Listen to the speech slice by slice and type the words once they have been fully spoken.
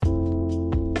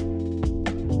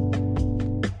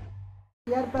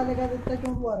यार पहले कह देता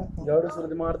क्यों बुआ रखा? झाड़ू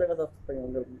सूरज मारता का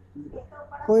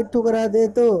कोई ठुकरा दे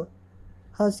तो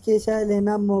हंस के चाय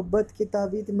लेना, मोहब्बत की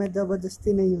ताबीज में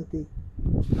जबरदस्ती नहीं होती।